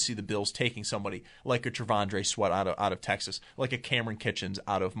could see the Bills taking somebody like a Trevondre Sweat out of Texas, like a Cameron Kitchens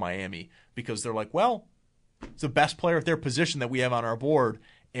out of Miami, because they're like, well, it's the best player at their position that we have on our board,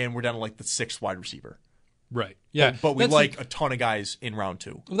 and we're down to like the 6th wide receiver. Right. Yeah. But we like a ton of guys in round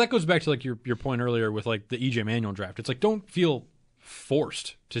 2. Well, that goes back to like your point earlier with like the EJ Manuel draft. It's like, don't feel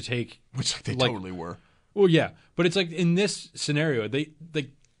forced to take, which they totally were. Well, yeah, but it's like in this scenario,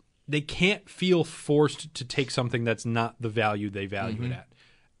 they can't feel forced to take something that's not the value they value it at.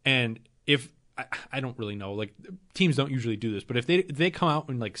 And if I don't really know, like teams don't usually do this, but if they come out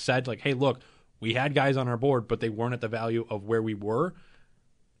and like said like, hey, look, we had guys on our board, but they weren't at the value of where we were,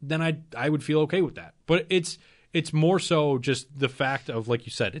 then I would feel okay with that. But it's more so just the fact of, like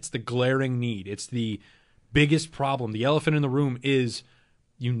you said, it's the glaring need. It's the biggest problem. The elephant in the room is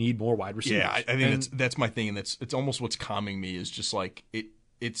you need more wide receivers. Yeah, I think that's my thing, and it's almost what's calming me is just like it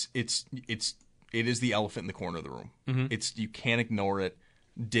is the elephant in the corner of the room. You can't ignore it.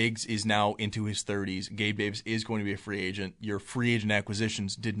 Diggs is now into his 30s. Gabe Davis is going to be a free agent. Your free agent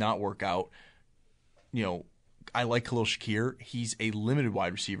acquisitions did not work out. I like Khalil Shakir. He's a limited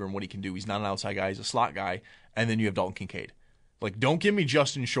wide receiver in what he can do. He's not an outside guy. He's a slot guy. And then you have Dalton Kincaid. Like, don't give me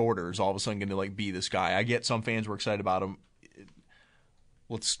Justin Shorter is all of a sudden going to like be this guy. I get some fans were excited about him.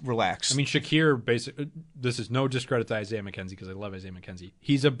 Let's relax. I mean, Shakir, basically, this is no discredit to Isaiah McKenzie because I love Isaiah McKenzie.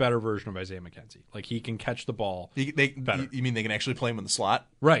 He's a better version of Isaiah McKenzie. Like, he can catch the ball better. You mean they can actually play him in the slot?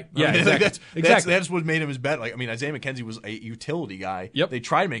 Right. Yeah, I mean, exactly. That's what made him his bet. Like, I mean, Isaiah McKenzie was a utility guy. Yep. They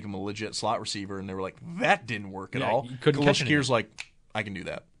tried to make him a legit slot receiver, and they were like, that didn't work at all. Couldn't catch Shakir's like, I can do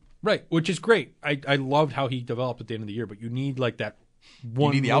that. Right, which is great. I loved how he developed at the end of the year, but you need like that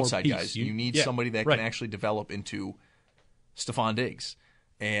one. You need the outside piece. guys. You need somebody that can actually develop into Stephon Diggs.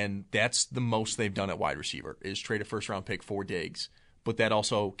 And that's the most they've done at wide receiver is trade a first-round pick for Diggs. But that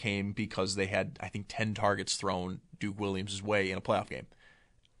also came because they had, I think, 10 targets thrown Duke Williams' way in a playoff game.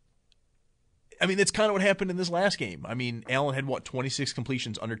 I mean, that's kind of what happened in this last game. I mean, Allen had, 26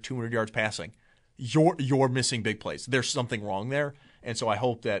 completions under 200 yards passing. You're missing big plays. There's something wrong there. And so I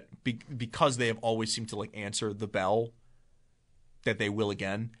hope that because they have always seemed to like answer the bell, that they will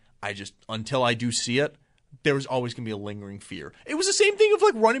again. Until I do see it, there was always going to be a lingering fear. It was the same thing of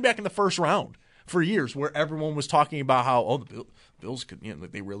like running back in the first round for years, where everyone was talking about how the Bills could,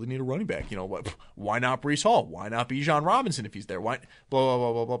 they really need a running back. Why not Breece Hall? Why not Bijan Robinson if he's there? Why blah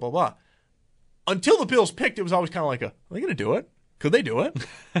blah blah blah blah blah. Until the Bills picked, it was always kind of like, are they going to do it? Could they do it?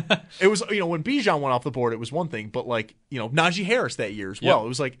 It was when Bijan went off the board, it was one thing, but like Najee Harris that year as well. Yep. It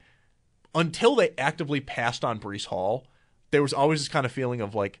was like until they actively passed on Breece Hall, there was always this kind of feeling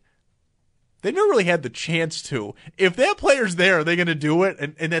of like, they never really had the chance to. If that player's there, are they going to do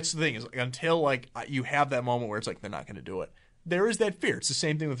it? And that's the thing is like, until like you have that moment where it's like they're not going to do it. There is that fear. It's the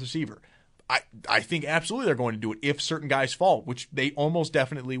same thing with receiver. I think absolutely they're going to do it if certain guys fall, which they almost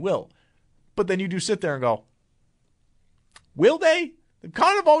definitely will. But then you do sit there and go, will they? They've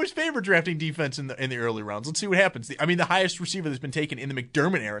kind of always favored drafting defense in the early rounds. Let's see what happens. The highest receiver that's been taken in the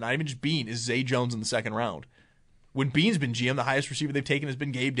McDermott era, not even just Bean, is Zay Jones in the second round. When Bean's been GM, the highest receiver they've taken has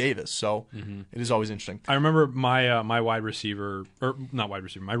been Gabe Davis. So it is always interesting. I remember my my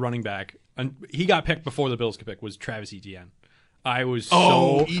running back, and he got picked before the Bills could pick, was Travis Etienne. I was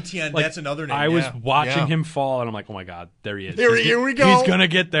Etienne, that's another name. I was watching him fall, and I'm like, oh my God, there he is. Here we go. He's going to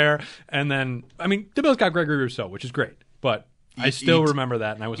get there. And then, the Bills got Gregory Rousseau, which is great. But I still remember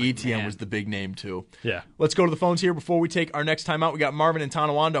that, and I was like, Etienne was the big name, too. Yeah. Let's go to the phones here before we take our next time out. We got Marvin in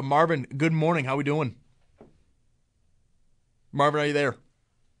Tonawanda. Marvin, good morning. How we doing? Marvin, are you there?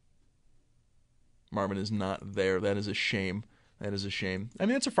 Marvin is not there. That is a shame.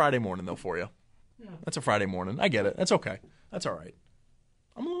 It's a Friday morning, though, for you. Yeah. That's a Friday morning. I get it. That's okay. That's all right.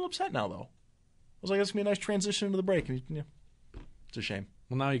 I'm a little upset now, though. I was like, that's going to be a nice transition into the break. And, it's a shame.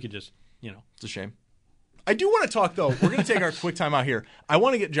 Well, now you could just, It's a shame. I do want to talk, though. We're going to take our quick time out here. I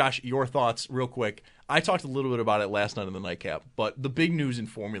want to get, Josh, your thoughts real quick. I talked a little bit about it last night in the nightcap, but the big news in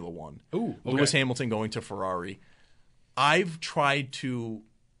Formula One. Ooh, okay. Lewis Hamilton going to Ferrari. I've tried to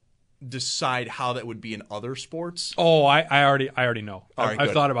decide how that would be in other sports. Oh, I already know.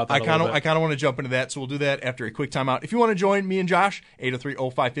 I've thought about that. I kind of want to jump into that, so we'll do that after a quick timeout. If you want to join me and Josh,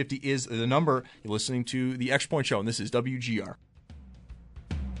 803-0550 is the number. You're listening to the Extra Point Show, and this is WGR.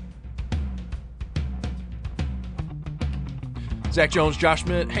 Zach Jones, Josh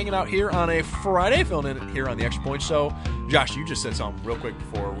Schmidt, hanging out here on a Friday, filling in here on the Extra Point Show. Josh, you just said something real quick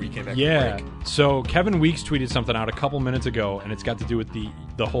before we came back. Yeah. From the break. So Kevin Weeks tweeted something out a couple minutes ago, and it's got to do with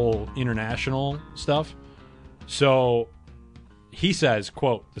the whole international stuff. So he says,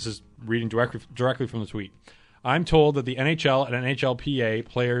 quote, this is reading directly from the tweet. I'm told that the NHL and NHLPA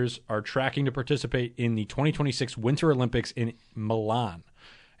players are tracking to participate in the 2026 Winter Olympics in Milan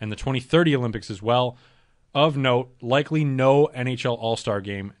and the 2030 Olympics as well. Of note, likely no NHL All-Star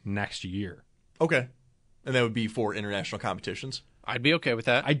game next year. Okay. And that would be for international competitions? I'd be okay with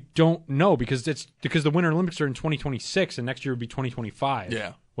that. I don't know because the Winter Olympics are in 2026 and next year would be 2025.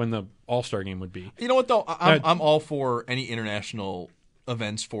 Yeah. When the All-Star game would be. You know what, though? I'm all for any international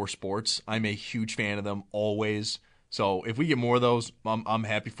events for sports. I'm a huge fan of them always. So if we get more of those, I'm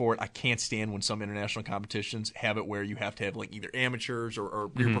happy for it. I can't stand when some international competitions have it where you have to have like either amateurs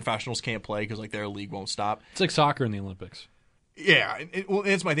or your professionals can't play because like their league won't stop. It's like soccer in the Olympics. Yeah, well,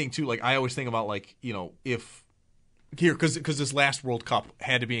 that's my thing too. Like I always think about like if here because this last World Cup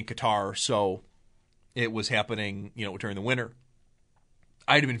had to be in Qatar, so it was happening during the winter.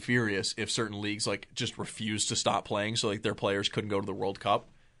 I'd have been furious if certain leagues like just refused to stop playing, so like their players couldn't go to the World Cup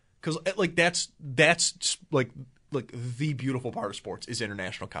because like that's like the beautiful part of sports is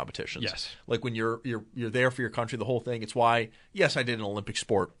international competitions. Yes. Like when you're there for your country, the whole thing. It's why, yes, I did an Olympic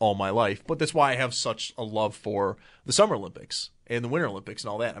sport all my life, but that's why I have such a love for the Summer Olympics and the Winter Olympics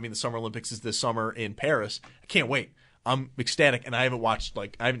and all that. I mean, the Summer Olympics is this summer in Paris. I can't wait. I'm ecstatic, and I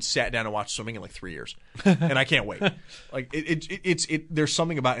haven't sat down and watched swimming in like 3 years, and I can't wait. Like there's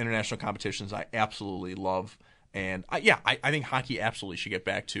something about international competitions I absolutely love, and I think hockey absolutely should get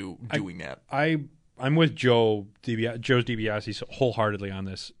back to doing that. I'm with Joe DiBiase wholeheartedly on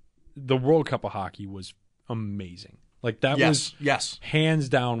this. The World Cup of hockey was amazing. Like that was hands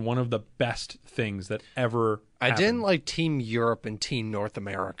down one of the best things that ever happened. I didn't like Team Europe and Team North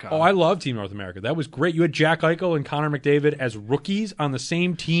America. Oh, I love Team North America. That was great. You had Jack Eichel and Connor McDavid as rookies on the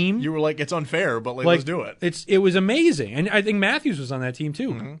same team. You were like, it's unfair, but let's do it. It was amazing, and I think Matthews was on that team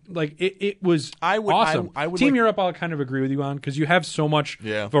too. Mm-hmm. Like it was awesome. I would Team Europe, I'll kind of agree with you on because you have so much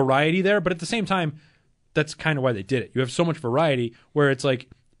variety there, but at the same time, that's kind of why they did it. You have so much variety where it's like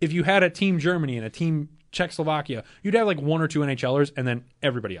if you had a Team Germany and a Team Czechoslovakia, you'd have like one or two NHLers and then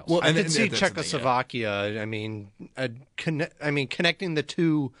everybody else. Well, I could see Czechoslovakia. Connecting the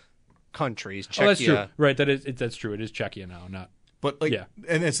two countries. Czechia. Oh, that's true. Right, that's true. It is Czechia now, not. But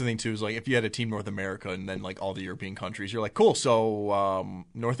and that's the thing too is like if you had a Team North America and then like all the European countries, you're like, cool. So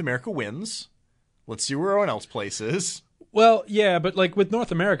North America wins. Let's see where everyone else places. Well, yeah, but like with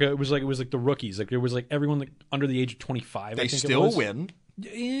North America, it was like the rookies. Like there was like everyone like under the age of 25. They I think still it was. win.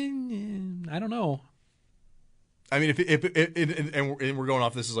 I don't know. I mean, if we're going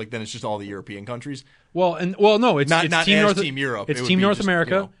off this is like then it's just all the European countries. No, it's not Team Europe. It's Team North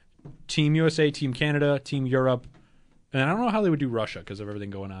America, Team USA, Team Canada, Team Europe, and I don't know how they would do Russia because of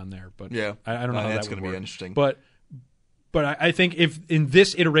everything going on there. But yeah, I don't know how that's that would be work. Interesting. But I think if in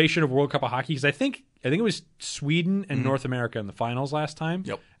this iteration of World Cup of hockey, because I think it was Sweden and North America in the finals last time.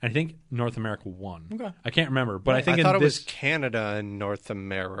 Yep. And I think North America won. Okay. I can't remember, but I thought it was Canada and North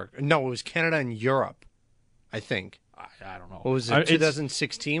America. No, it was Canada and Europe. I think. I don't know. What was it?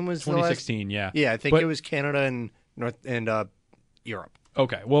 2016 was 2016. Yeah. Yeah, I think it was Canada and Europe.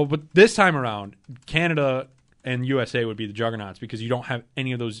 Okay, well, but this time around, Canada and USA would be the juggernauts because you don't have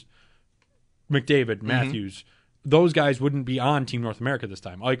any of those McDavid, Matthews. Those guys wouldn't be on Team North America this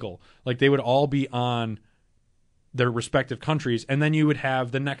time. Eichel. Like, they would all be on their respective countries, and then you would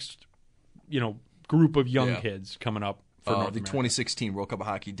have the next, group of young kids coming up for North the America. 2016 World Cup of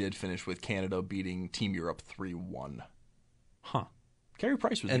Hockey did finish with Canada beating Team Europe 3-1. Huh. Carey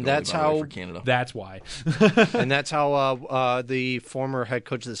Price was And the goalie, that's by the way, how- for Canada. That's why. And that's how the former head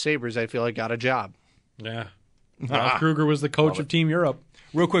coach of the Sabres, I feel like, got a job. Yeah. Ralph Kruger was the coach of Team Europe.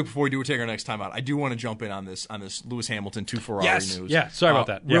 Real quick before we take our next time out, I do want to jump in on this Lewis Hamilton to Ferrari news. Yeah, sorry about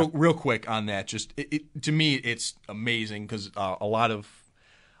that. Yeah. Real quick on that. Just to me, it's amazing because a lot of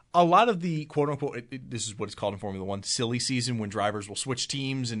the quote unquote this is what it's called in Formula One, silly season, when drivers will switch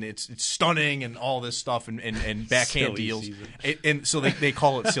teams and it's stunning and all this stuff and backhand deals. And so they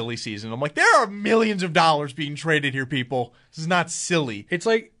call it silly season. I'm like, there are millions of dollars being traded here, people. This is not silly. It's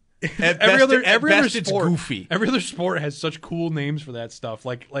like Every other sport, it's goofy. Every other sport has such cool names for that stuff.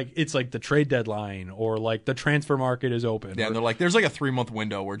 Like it's like the trade deadline or like the transfer market is open. Yeah, they're like, there's like a 3-month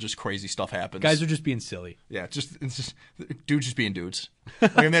window where just crazy stuff happens. Guys are just being silly. Yeah, it's just dudes just being dudes.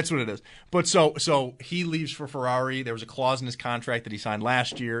 And that's what it is. But so he leaves for Ferrari. There was a clause in his contract that he signed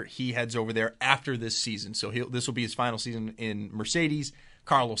last year. He heads over there after this season. So this will be his final season in Mercedes.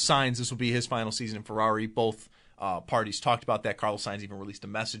 Carlos Sainz, this will be his final season in Ferrari. Both parties talked about that. Carlos Sainz even released a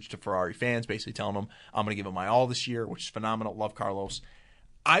message to Ferrari fans basically telling them, I'm going to give it my all this year, which is phenomenal. Love Carlos.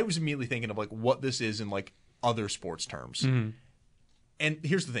 I was immediately thinking of like what this is in like other sports terms. Mm-hmm. And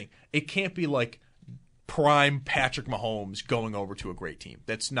here's the thing. It can't be like prime Patrick Mahomes going over to a great team.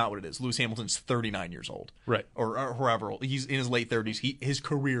 That's not what it is. Lewis Hamilton's 39 years old. Right. Or however old. He's in his late 30s. His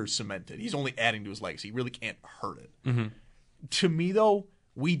career is cemented. He's only adding to his legacy. He really can't hurt it. Mm-hmm. To me, though,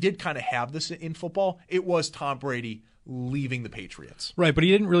 we did kind of have this in football. It was Tom Brady leaving the Patriots. Right, but he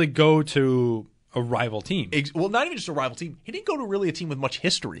didn't really go to a rival team. Well, not even just a rival team. He didn't go to really a team with much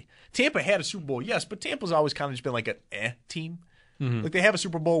history. Tampa had a Super Bowl, yes, but Tampa's always kind of just been like an team. Mm-hmm. Like they have a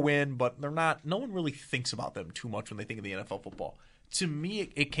Super Bowl win, but they're not. No one really thinks about them too much when they think of the NFL football. To me,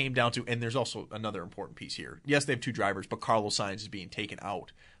 it came down to, and there's also another important piece here. Yes, they have two drivers, but Carlos Sainz is being taken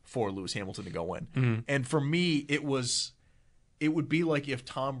out for Lewis Hamilton to go in. Mm-hmm. And for me, it would be like if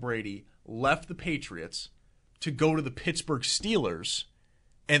Tom Brady left the Patriots to go to the Pittsburgh Steelers,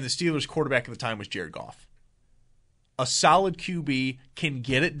 and the Steelers' quarterback at the time was Jared Goff. A solid QB can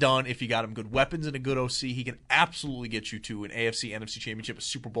get it done if you got him good weapons and a good OC. He can absolutely get you to an AFC, NFC championship, a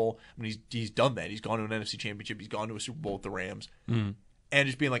Super Bowl. I mean, he's done that. He's gone to an NFC championship. He's gone to a Super Bowl with the Rams. Mm. And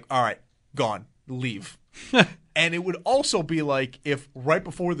just being like, all right, gone, leave. And it would also be like if right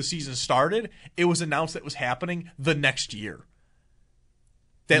before the season started, it was announced that it was happening the next year.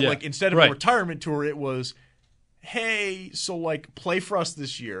 That like instead of a retirement tour, it was, hey, so like play for us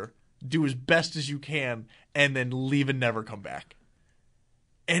this year, do as best as you can, and then leave and never come back.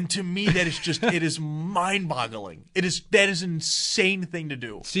 And to me, that is just it is mind-boggling. That is an insane thing to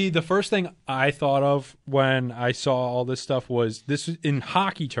do. See, the first thing I thought of when I saw all this stuff was this in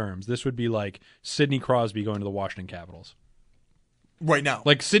hockey terms. This would be like Sidney Crosby going to the Washington Capitals. Right now.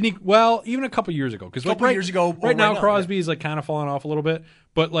 Like Sidney, well, even a couple years ago. Because years ago. Right now, Crosby is like kind of falling off a little bit.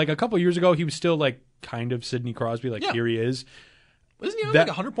 But like a couple years ago, he was still like kind of Sidney Crosby. Like here he is. Isn't he on like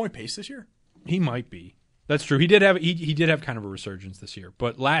a 100-point pace this year? He might be. That's true. He did have kind of a resurgence this year.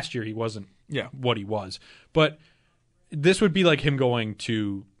 But last year he wasn't what he was. But this would be like him going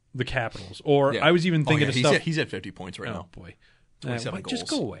to the Capitals. Or I was even thinking of stuff. He's at 50 points right now. Oh, boy. 27 goals. Just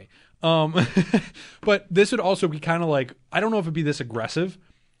go away. But this would also be kind of like, I don't know if it'd be this aggressive.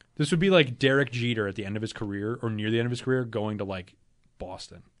 This would be like Derek Jeter at the end of his career or near the end of his career going to like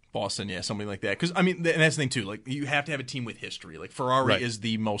Boston. Yeah, something like that. Because, I mean, and that's the thing, too. Like, you have to have a team with history. Like, Ferrari is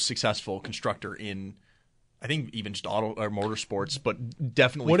the most successful constructor in, I think, even just auto or motorsports, but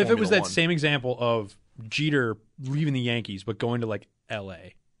definitely What if it was Formula that One. same example of Jeter leaving the Yankees but going to, like,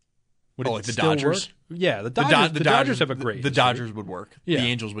 L.A.? Would it like the still Dodgers? Work? Yeah, the Dodgers have a great The history. Dodgers would work. Yeah. The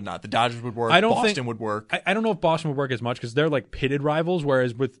Angels would not. The Dodgers would work. Boston would work. I don't know if Boston would work as much because they're, like, pitted rivals,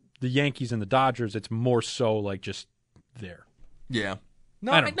 whereas with the Yankees and the Dodgers, it's more so, like, just there. Yeah.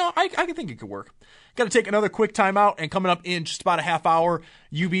 I can think it could work. Got to take another quick timeout, and coming up in just about a half hour,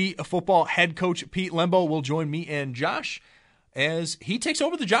 UB football head coach Pete Lembo will join me and Josh as he takes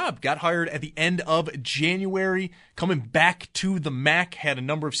over the job. Got hired at the end of January, coming back to the MAC, had a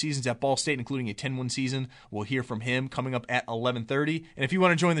number of seasons at Ball State, including a 10-win season. We'll hear from him coming up at 11:30. And if you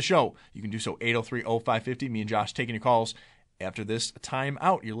want to join the show, you can do so 803-0550. Me and Josh taking your calls after this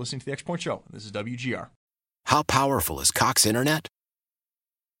timeout. You're listening to The Extra Point Show. This is WGR. How powerful is Cox Internet?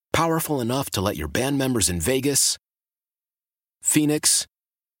 Powerful enough to let your band members in Vegas, Phoenix,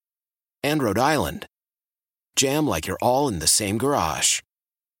 and Rhode Island. Jam like you're all in the same garage.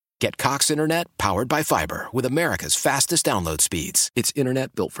 Get Cox Internet powered by fiber with America's fastest download speeds. It's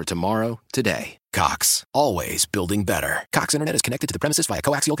internet built for tomorrow, today. Cox, always building better. Cox Internet is connected to the premises via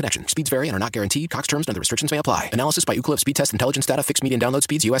coaxial connection. Speeds vary and are not guaranteed. Cox terms and other restrictions may apply. Analysis by Ookla Speed Test Intelligence Data. Fixed median download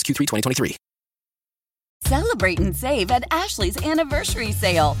speeds. US Q3 2023. Celebrate and save at Ashley's Anniversary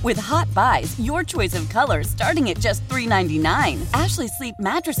Sale. With Hot Buys, your choice of colors starting at just $3.99. Ashley Sleep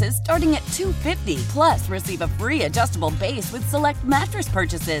mattresses starting at $2.50. Plus, receive a free adjustable base with select mattress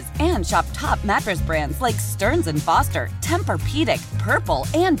purchases. And shop top mattress brands like Stearns & Foster, Tempur-Pedic, Purple,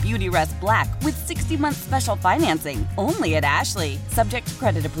 and Beautyrest Black with 60-month special financing. Only at Ashley. Subject to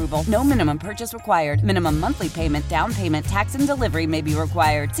credit approval. No minimum purchase required. Minimum monthly payment, down payment, tax, and delivery may be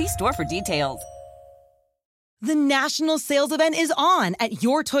required. See store for details. The national sales event is on at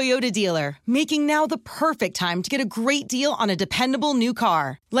your Toyota dealer, making now the perfect time to get a great deal on a dependable new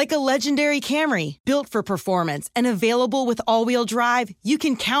car. Like a legendary Camry, built for performance and available with all-wheel drive, you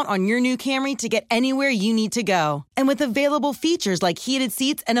can count on your new Camry to get anywhere you need to go. And with available features like heated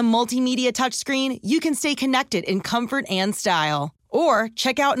seats and a multimedia touchscreen, you can stay connected in comfort and style. Or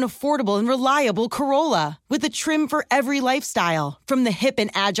check out an affordable and reliable Corolla with a trim for every lifestyle. From the hip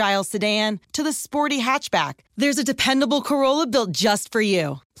and agile sedan to the sporty hatchback, there's a dependable Corolla built just for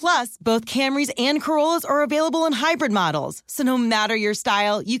you. Plus, both Camrys and Corollas are available in hybrid models. So no matter your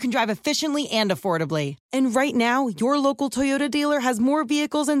style, you can drive efficiently and affordably. And right now, your local Toyota dealer has more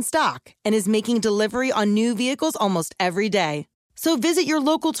vehicles in stock and is making delivery on new vehicles almost every day. So visit your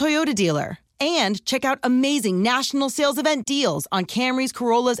local Toyota dealer. And check out amazing national sales event deals on Camrys,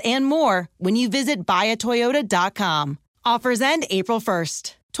 Corollas, and more when you visit buyatoyota.com. Offers end April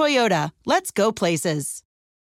 1st. Toyota, let's go places.